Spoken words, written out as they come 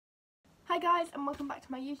Hi guys, and welcome back to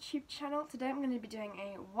my YouTube channel. Today I'm going to be doing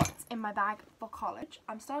a what's in my bag for college.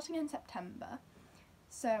 I'm starting in September,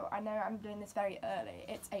 so I know I'm doing this very early.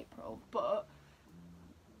 It's April, but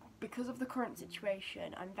because of the current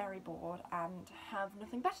situation I'm very bored and have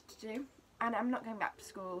nothing better to do, and I'm not going back to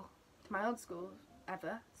school, to my old school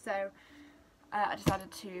ever, so I decided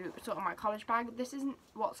to sort of my college bag. This isn't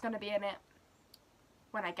what's going to be in it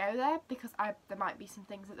when I go there, because there might be some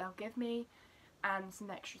things that they'll give me and some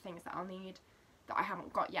extra things that I'll need that I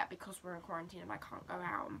haven't got yet because we're in quarantine and I can't go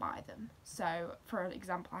out and buy them. So, for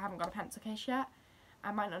example, I haven't got a pencil case yet.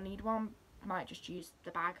 I might not need one, might just use the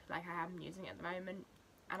bag like I am using it at the moment.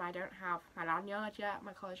 And I don't have my lanyard yet,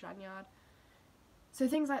 my college lanyard. So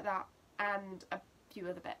things like that and a few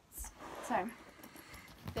other bits. So,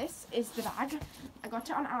 this is the bag. I got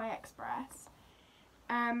it on AliExpress.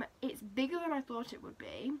 It's bigger than I thought it would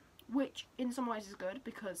be, which in some ways is good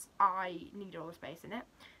because I need all the space in it.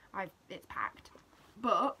 It's packed,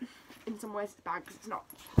 but in some ways it's bad because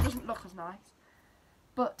it doesn't look as nice.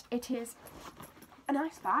 But it is a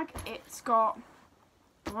nice bag. It's got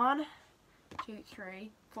 1, 2,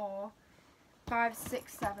 3, 4, 5,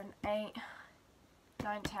 6, 7, 8,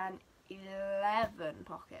 9, 10, 11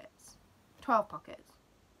 pockets. 12 pockets.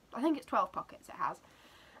 I think it's 12 pockets it has.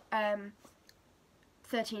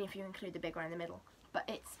 13 if you include the big one in the middle. But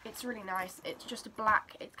it's really nice. It's just a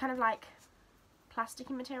black, it's kind of like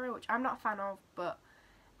plasticky material, which I'm not a fan of, but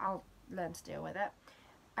I'll learn to deal with it.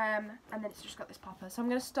 And then it's just got this popper. So I'm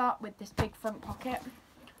going to start with this big front pocket,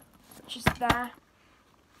 which is there,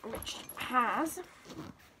 which has,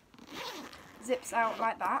 zips out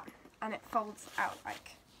like that, and it folds out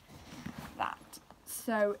like that.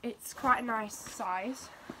 So it's quite a nice size,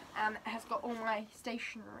 and it has got all my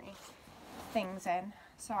stationery things in.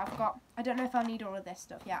 So I don't know if I'll need all of this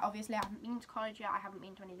stuff yet. Obviously I haven't been to college yet, I haven't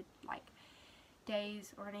been to any of the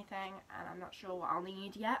days or anything, and I'm not sure what I'll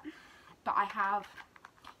need yet. But I have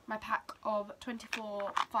my pack of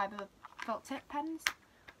 24 fibre felt tip pens,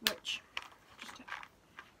 which just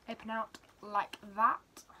open out like that.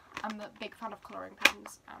 I'm a big fan of colouring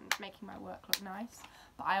pens and making my work look nice,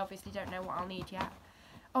 but I obviously don't know what I'll need yet.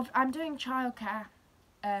 I'm doing childcare,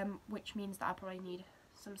 which means that I probably need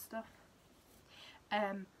some stuff.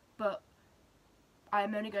 But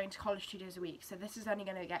I'm only going to college 2 days a week, so this is only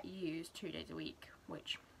going to get used 2 days a week,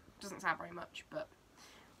 which doesn't sound very much, but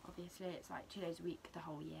obviously it's like 2 days a week the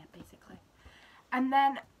whole year, basically. And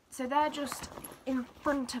then, so they're just in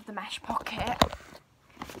front of the mesh pocket.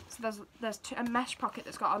 So there's a mesh pocket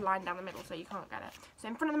that's got a line down the middle, so you can't get it. So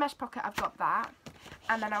in front of the mesh pocket I've got that,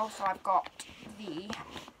 and then also I've got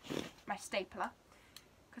my stapler,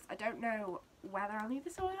 because I don't know whether I'll need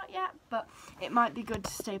this or not yet, but it might be good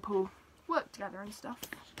to staple work together and stuff.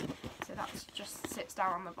 So that just sits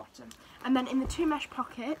down on the bottom. And then in the 2 mesh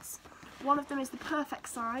pockets, one of them is the perfect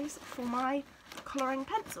size for my colouring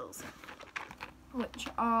pencils, which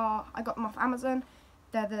are, I got them off Amazon.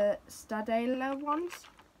 They're the Staedtler ones.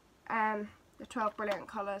 They're 12 brilliant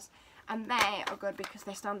colours, and they are good because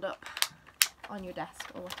they stand up on your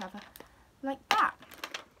desk or whatever, like that.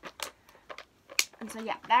 And so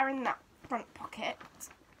yeah, they're in that front pocket.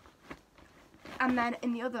 And then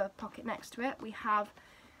in the other pocket next to it we have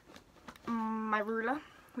my ruler,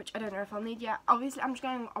 which I don't know if I'll need yet. Obviously I'm just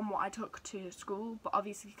going on what I took to school, but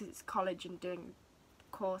obviously because it's college and doing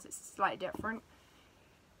a course it's slightly different.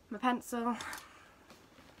 My pencil,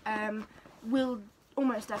 will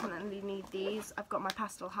almost definitely need these. I've got my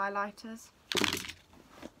pastel highlighters,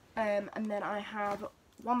 and then I have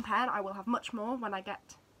 1 pen. I will have much more when I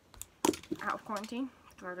get out of quarantine,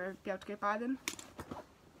 because I won't be able to go buy them.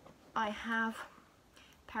 I have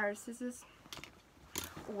a pair of scissors,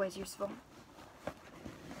 always useful.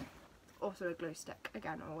 Also a glue stick,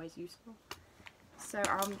 again always useful. So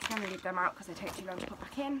I'm trying to leave them out because they take too long to put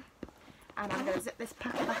back in. And I'm going to zip this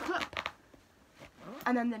pocket back up.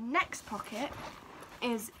 And then the next pocket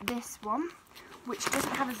is this one, which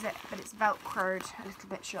doesn't have a zip, but it's velcroed a little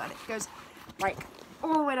bit short, and it goes like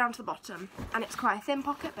all the way down to the bottom. And it's quite a thin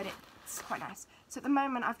pocket, but it's quite nice. So at the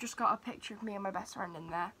moment I've just got a picture of me and my best friend in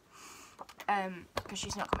there, because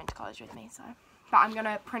she's not coming to college with me. So, but I'm going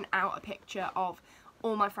to print out a picture of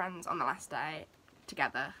all my friends on the last day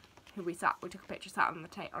together, who we took a picture sat on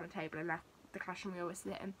a table in the classroom we always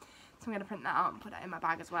sit in. So I'm going to print that out and put it in my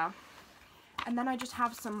bag as well. And then I just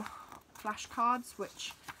have some flashcards,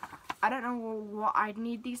 which I don't know what I'd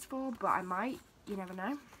need these for, but I might, you never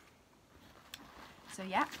know. So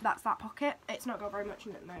yeah, that's that pocket. It's not got very much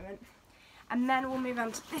in it at the moment. And then we'll move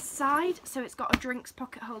on to this side. So it's got a drinks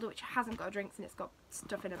pocket holder, which hasn't got a drinks, and it's got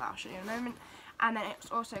stuff in it that I'll show you in a moment. And then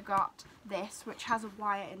it's also got this, which has a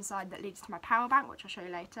wire inside that leads to my power bank, which I'll show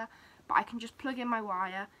you later. But I can just plug in my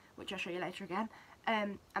wire, which I'll show you later again,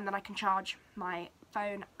 and then I can charge my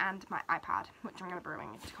phone and my iPad, which I'm going to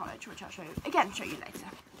bring into college, which I'll show you later.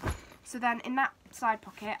 So then in that side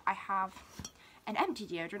pocket I have an empty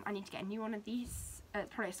deodorant. I need to get a new one of these.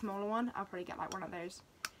 It's probably a smaller one. I'll probably get like one of those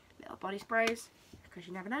little body sprays, because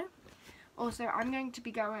you never know. Also, I'm going to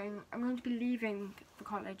be leaving for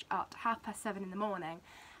college at 7:30 in the morning,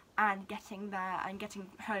 and getting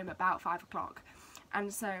home about 5 o'clock.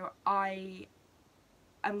 And so I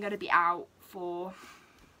am going to be out for,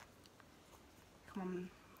 come on,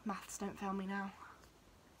 maths, don't fail me now,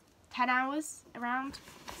 10 hours around.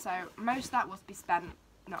 So most of that will be spent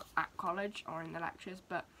not at college or in the lectures,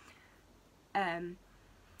 but on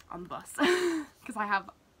the bus, because I have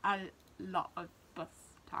a lot of bus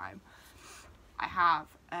time. I have,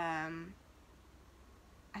 I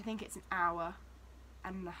think it's an hour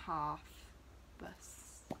and a half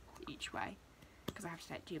bus each way, because I have to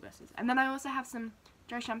take 2 buses. And then I also have some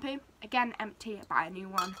Joe shampoo, again empty. I buy a new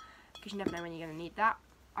one, because you never know when you're going to need that.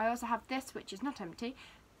 I also have this, which is not empty.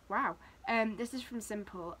 Wow. This is from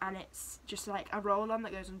Simple, and it's just like a roll-on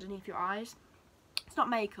that goes underneath your eyes. It's not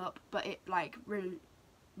makeup, but it like really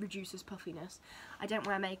reduces puffiness. I don't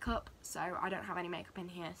wear makeup, so I don't have any makeup in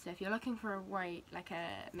here. So if you're looking for a way, like a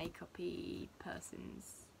makeup-y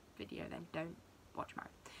person's video, then don't watch mine,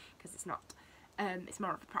 because it's not. It's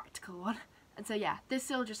more of a practical one. And so yeah, this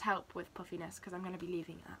will just help with puffiness, because I'm going to be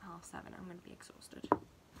leaving at 7:30. I'm going to be exhausted.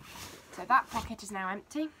 So that pocket is now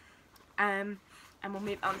empty. And we'll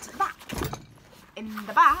move on to the back. In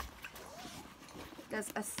the back,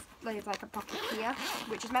 there's like a pocket here,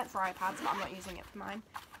 which is meant for iPads, but I'm not using it for mine.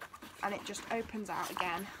 And it just opens out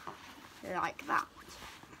again, like that.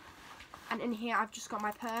 And in here I've just got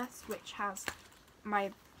my purse, which has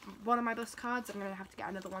one of my bus cards. I'm going to have to get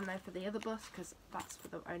another one though for the other bus, because that's for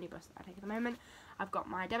the only bus that I take at the moment. I've got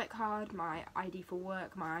my debit card, my ID for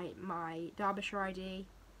work, my Derbyshire ID,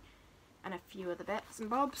 and a few other bits and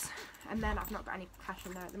bobs. And then I've not got any cash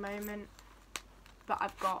in there at the moment, but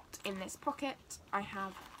I've got, in this pocket, I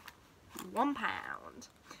have £1.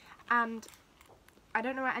 And I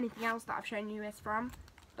don't know where anything else that I've shown you is from,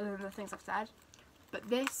 other than the things I've said, but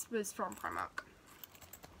this was from Primark.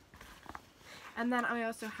 And then I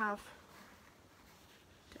also have,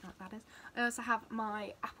 don't know what that is, I also have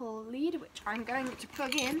my Apple lead, which I'm going to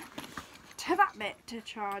plug in to that bit to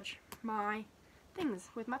charge my things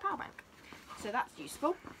with my power bank. So that's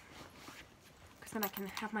useful, because then I can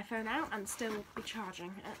have my phone out and still be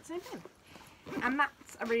charging at the same time. And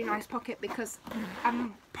that's a really nice pocket, because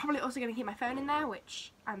I'm probably also going to keep my phone in there,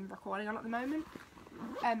 which I'm recording on at the moment,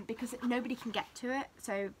 because nobody can get to it.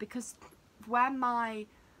 So because where my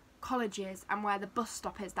college is and where the bus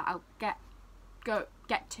stop is that I'll get to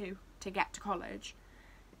get to college,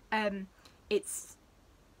 it's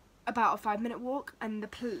about a 5-minute walk, and the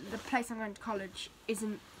place I'm going to college is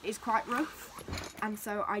quite rough, and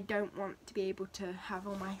so I don't want to be able to have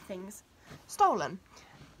all my things stolen.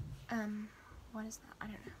 What is that? I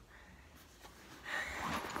don't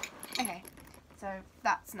know. Okay, so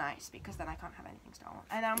that's nice, because then I can't have anything stolen.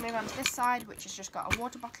 And I'll move on to this side, which has just got a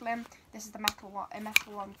water bottle in. This is the metal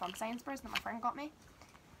one from Sainsbury's that my friend got me.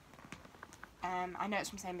 I know it's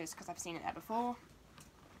from Sainsbury's because I've seen it there before.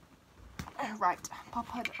 Right, pop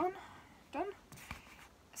hood on, done.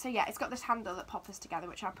 So yeah, it's got this handle that poppers together,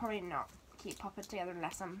 which I'll probably not keep poppered together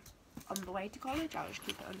unless I'm on the way to college. I'll just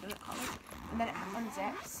keep it under at college. And then it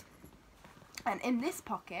unzips. And in this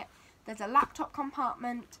pocket, there's a laptop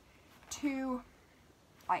compartment, 2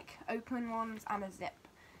 like open ones, and a zip.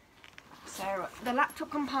 So the laptop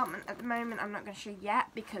compartment at the moment I'm not going to show yet,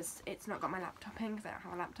 because it's not got my laptop in, because I don't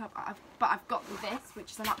have a laptop. But I've got this,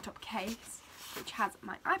 which is a laptop case, which has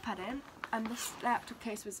my iPad in, and this laptop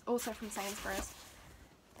case was also from Sainsbury's,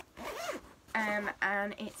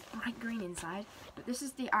 and it's bright green inside. But this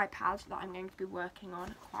is the iPad that I'm going to be working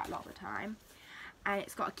on quite a lot of the time, and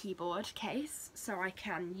it's got a keyboard case, so I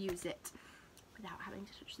can use it without having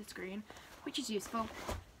to touch the screen, which is useful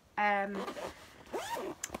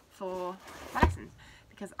for my lessons,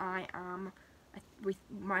 because I am, with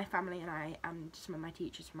my family and I and some of my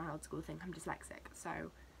teachers from my old school think I'm dyslexic,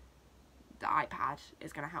 so the iPad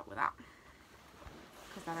is going to help with that,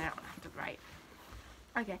 because then I don't have to write.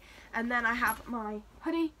 Okay, and then I have my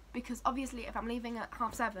hoodie, because obviously if I'm leaving at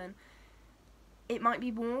 7:30, it might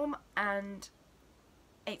be warm and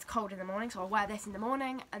it's cold in the morning, so I'll wear this in the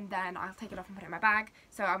morning and then I'll take it off and put it in my bag.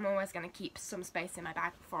 So I'm always going to keep some space in my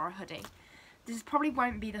bag for a hoodie. This probably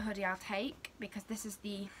won't be the hoodie I'll take, because this is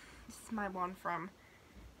my one from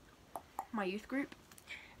my youth group,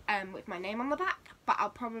 with my name on the back, but I'll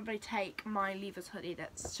probably take my Leavers hoodie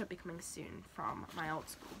that should be coming soon from my old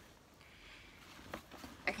school.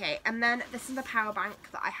 Okay, and then this is the power bank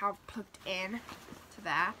that I have plugged in to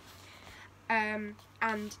there. And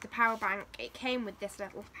the power bank, it came with this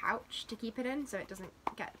little pouch to keep it in so it doesn't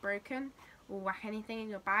get broken or whack anything in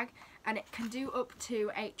your bag, and it can do up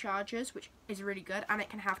to 8 chargers, which is really good, and it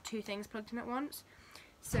can have 2 things plugged in at once.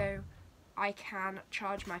 So I can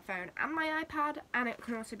charge my phone and my iPad, and it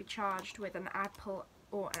can also be charged with an Apple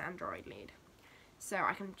or an Android lead. So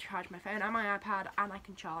I can charge my phone and my iPad, and I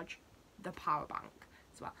can charge the power bank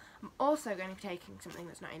as well. I'm also going to be taking something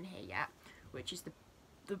that's not in here yet, which is the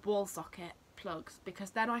wall socket plugs,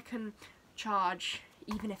 because then I can charge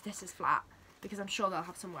even if this is flat, because I'm sure they'll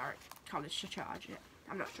have somewhere at college to charge it.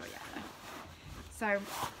 I'm not sure yet though. So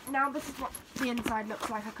now this is what the inside looks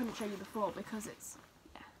like. I couldn't show you before because it's,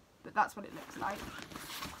 yeah, but that's what it looks like.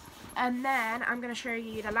 And then I'm going to show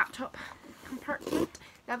you the laptop compartment.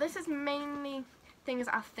 Now this is mainly things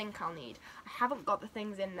I think I'll need. I haven't got the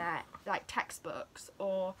things in there like textbooks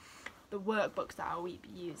or the workbooks that I'll be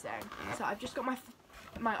using. So I've just got my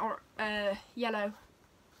yellow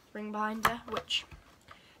ring binder, which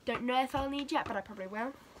don't know if I'll need yet, but I probably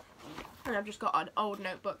will. And I've just got an old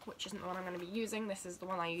notebook, which isn't the one I'm going to be using. This is the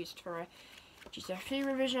one I used for a GCSE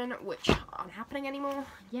revision, which aren't happening anymore.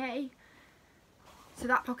 Yay! So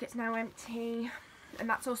that pocket's now empty, and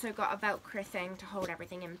that's also got a Velcro thing to hold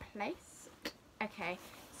everything in place. Okay,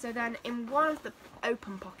 so then in one of the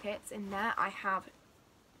open pockets in there, I have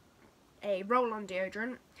a roll-on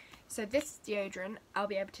deodorant. So this deodorant I'll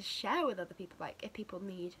be able to share with other people, like if people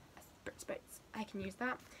need a spritz, I can use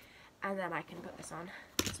that, and then I can put this on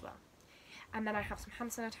as well. And then I have some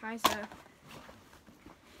hand sanitizer,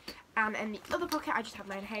 and in the other pocket I just have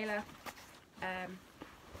my inhaler,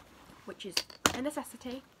 which is a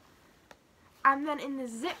necessity. And then in the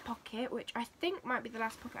zip pocket, which I think might be the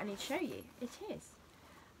last pocket I need to show you, it is,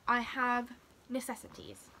 I have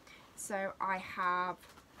necessities. So I have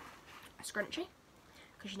a scrunchie,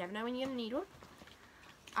 because you never know when you're going to need one.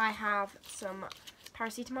 I have some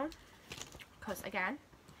paracetamol, because again,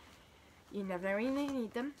 you never know when you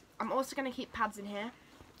need them. I'm also going to keep pads in here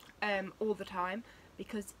all the time,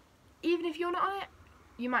 because even if you're not on it,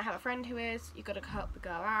 you might have a friend who is. You've got to help the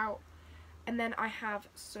girl out. And then I have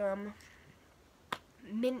some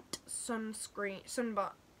mint sunscreen,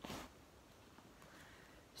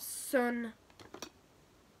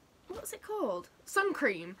 what's it called? Sun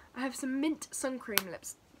cream. I have some mint sun cream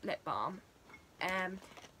lip balm, and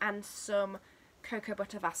some cocoa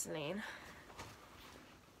butter Vaseline.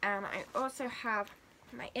 And I also have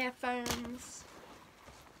my earphones,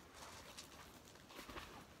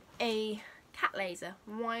 a cat laser.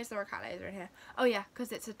 Why is there a cat laser in here? Oh yeah,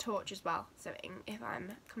 because it's a torch as well. So if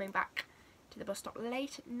I'm coming back to the bus stop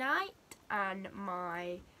late at night and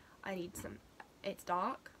I need some, it's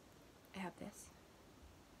dark, I have this.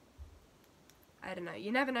 I don't know,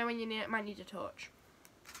 you never know when you might need a torch.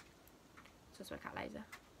 So it's a cat laser.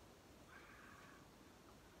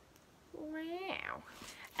 Wow.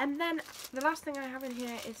 And then the last thing I have in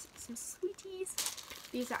here is some sweeties.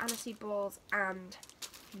 These are aniseed balls and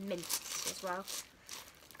mints as well.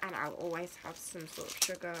 And I'll always have some sort of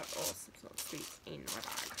sugar or some sort of sweets in my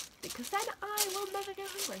bag, because then I will never go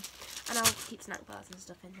hungry. And I'll keep snack bars and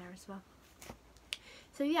stuff in there as well.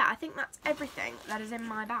 So yeah, I think that's everything that is in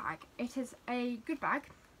my bag. It is a good bag,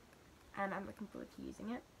 and I'm looking forward to using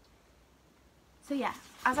it. So yeah,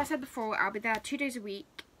 as I said before, I'll be there 2 days a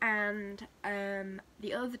week, and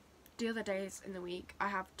the other days in the week, I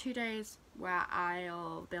have 2 days where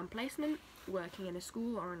I'll be on placement, working in a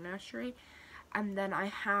school or a nursery, and then I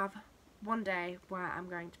have 1 day where I'm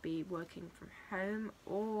going to be working from home,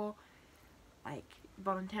 or like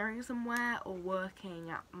volunteering somewhere, or working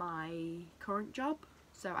at my current job.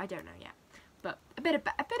 So I don't know yet, but a bit of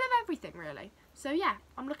everything really. So yeah,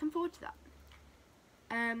 I'm looking forward to that.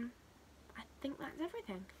 I think that's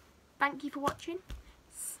everything. Thank you for watching.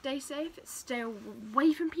 Stay safe, stay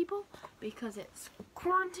away from people because it's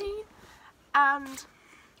quarantine, and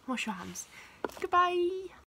wash your hands. Goodbye.